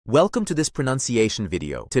Welcome to this pronunciation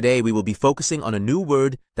video. Today we will be focusing on a new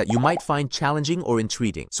word that you might find challenging or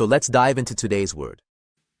intriguing. So let's dive into today's word.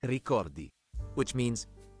 Ricordi, which means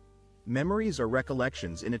memories or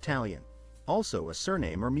recollections in Italian, also a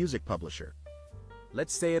surname or music publisher.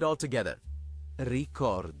 Let's say it all together.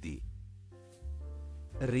 Ricordi.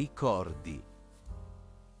 Ricordi.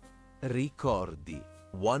 Ricordi.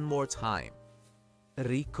 One more time.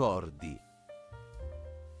 Ricordi.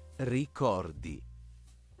 Ricordi.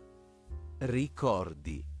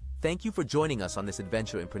 Ricordi. Thank you for joining us on this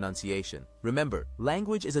adventure in pronunciation. Remember,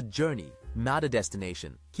 language is a journey, not a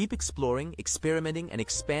destination. Keep exploring, experimenting, and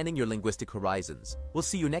expanding your linguistic horizons. We'll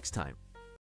see you next time.